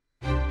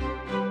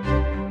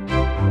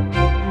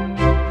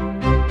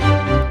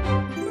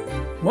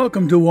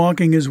Welcome to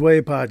Walking His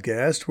Way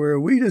podcast, where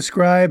we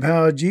describe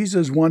how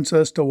Jesus wants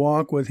us to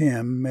walk with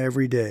Him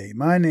every day.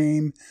 My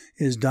name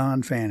is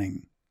Don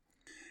Fanning.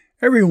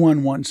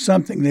 Everyone wants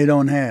something they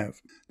don't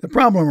have. The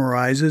problem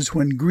arises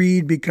when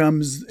greed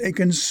becomes a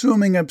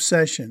consuming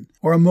obsession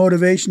or a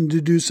motivation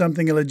to do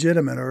something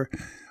illegitimate or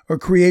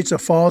creates a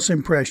false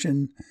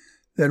impression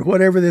that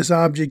whatever this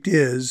object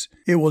is,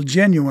 it will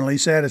genuinely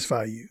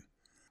satisfy you.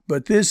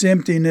 But this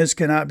emptiness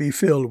cannot be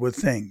filled with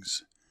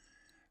things.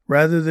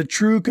 Rather, the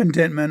true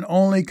contentment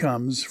only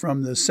comes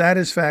from the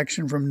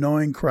satisfaction from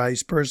knowing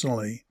Christ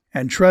personally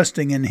and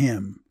trusting in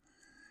Him.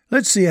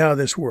 Let's see how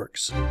this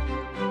works.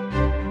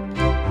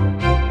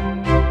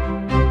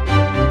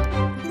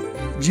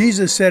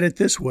 Jesus said it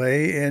this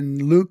way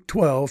in Luke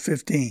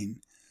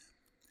 12:15.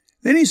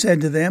 Then He said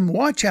to them,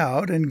 "Watch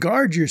out and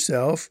guard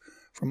yourself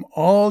from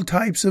all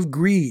types of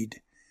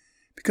greed,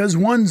 because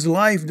one's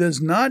life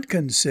does not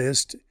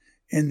consist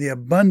in the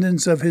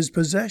abundance of his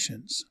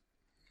possessions."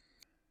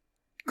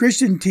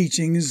 Christian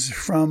teachings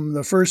from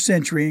the first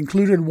century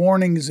included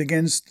warnings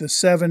against the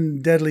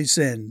 7 deadly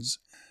sins: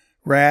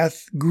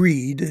 wrath,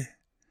 greed,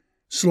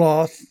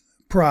 sloth,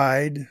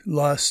 pride,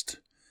 lust,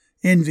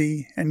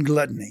 envy, and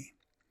gluttony.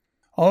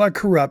 All are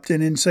corrupt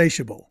and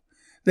insatiable.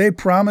 They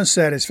promise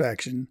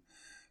satisfaction,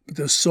 but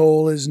the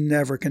soul is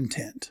never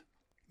content.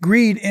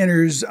 Greed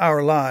enters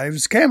our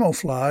lives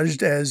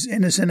camouflaged as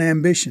innocent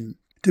ambition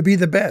to be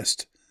the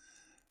best.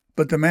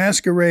 But the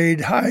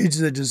masquerade hides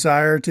the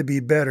desire to be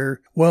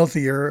better,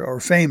 wealthier, or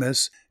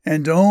famous,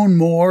 and to own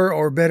more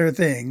or better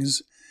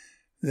things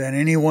than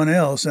anyone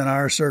else in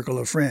our circle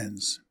of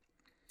friends.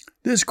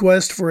 This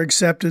quest for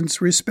acceptance,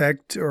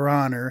 respect, or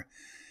honor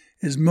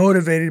is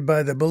motivated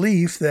by the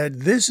belief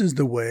that this is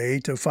the way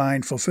to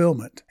find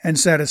fulfillment and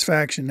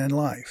satisfaction in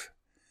life.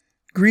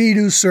 Greed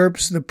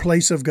usurps the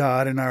place of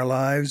God in our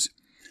lives,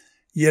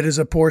 yet is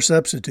a poor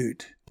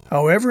substitute,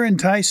 however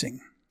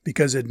enticing,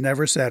 because it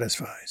never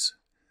satisfies.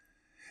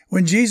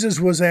 When Jesus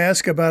was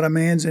asked about a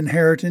man's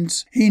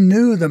inheritance, He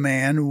knew the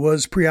man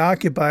was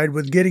preoccupied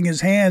with getting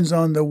his hands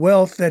on the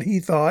wealth that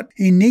he thought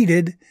he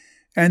needed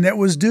and that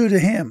was due to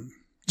him.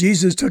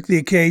 Jesus took the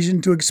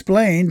occasion to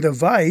explain the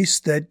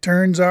vice that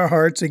turns our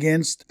hearts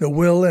against the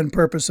will and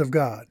purpose of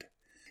God.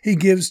 He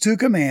gives 2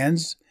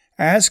 commands,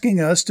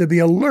 asking us to be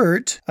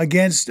alert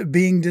against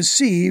being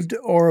deceived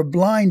or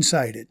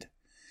blindsided.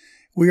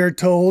 We are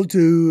told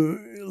to,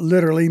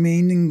 literally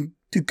meaning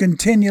to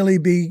continually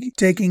be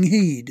taking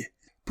heed,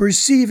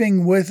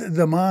 perceiving with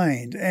the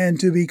mind, and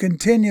to be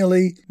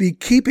continually be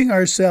keeping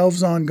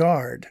ourselves on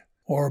guard,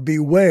 or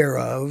beware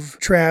of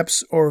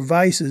traps or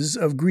vices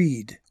of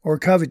greed or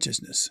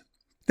covetousness.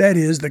 That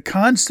is, the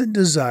constant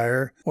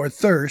desire or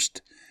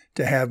thirst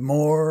to have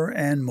more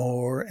and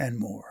more and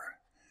more.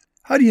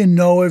 How do you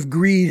know if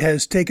greed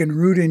has taken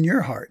root in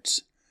your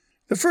hearts?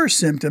 The first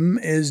symptom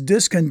is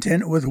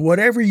discontent with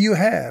whatever you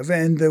have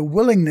and the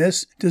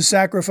willingness to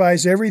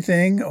sacrifice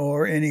everything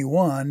or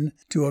anyone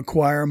to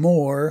acquire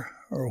more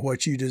or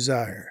what you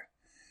desire.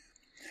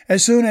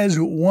 As soon as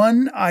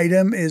one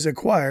item is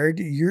acquired,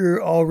 you're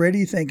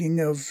already thinking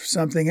of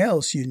something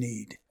else you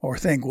need or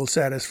think will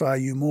satisfy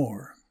you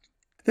more.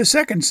 The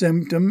second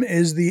symptom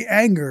is the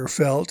anger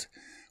felt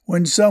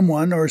when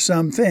someone or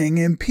something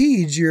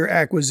impedes your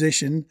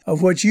acquisition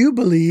of what you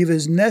believe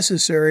is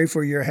necessary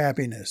for your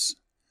happiness.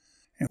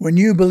 And when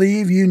you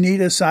believe you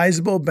need a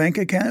sizable bank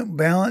account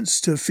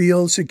balance to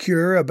feel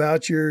secure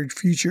about your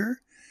future,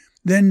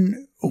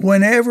 then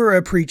whenever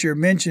a preacher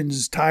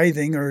mentions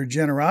tithing or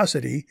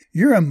generosity,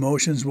 your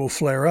emotions will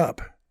flare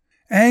up.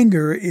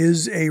 Anger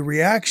is a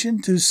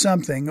reaction to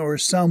something or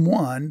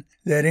someone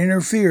that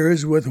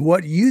interferes with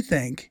what you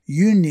think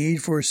you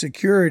need for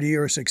security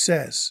or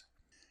success.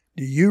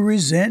 Do you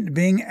resent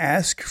being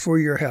asked for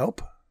your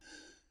help?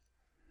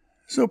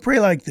 So pray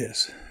like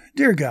this.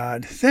 Dear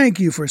God, thank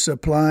you for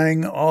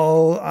supplying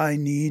all I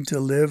need to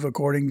live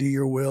according to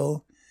your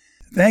will.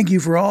 Thank you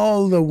for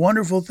all the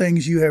wonderful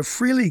things you have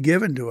freely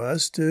given to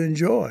us to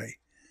enjoy.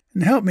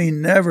 And help me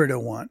never to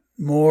want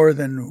more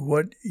than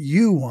what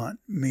you want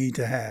me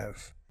to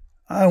have.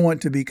 I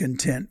want to be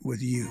content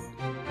with you.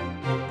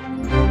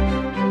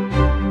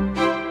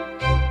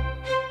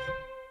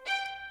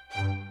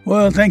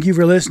 Well, thank you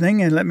for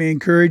listening, and let me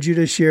encourage you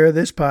to share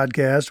this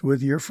podcast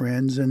with your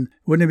friends. And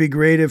wouldn't it be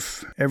great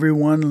if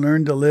everyone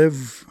learned to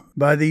live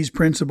by these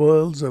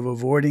principles of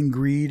avoiding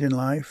greed in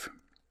life?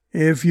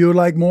 If you would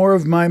like more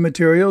of my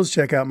materials,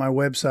 check out my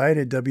website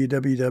at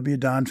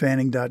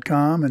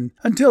www.donfanning.com. And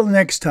until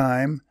next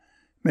time,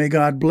 may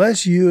God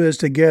bless you as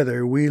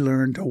together we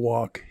learn to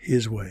walk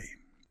His way.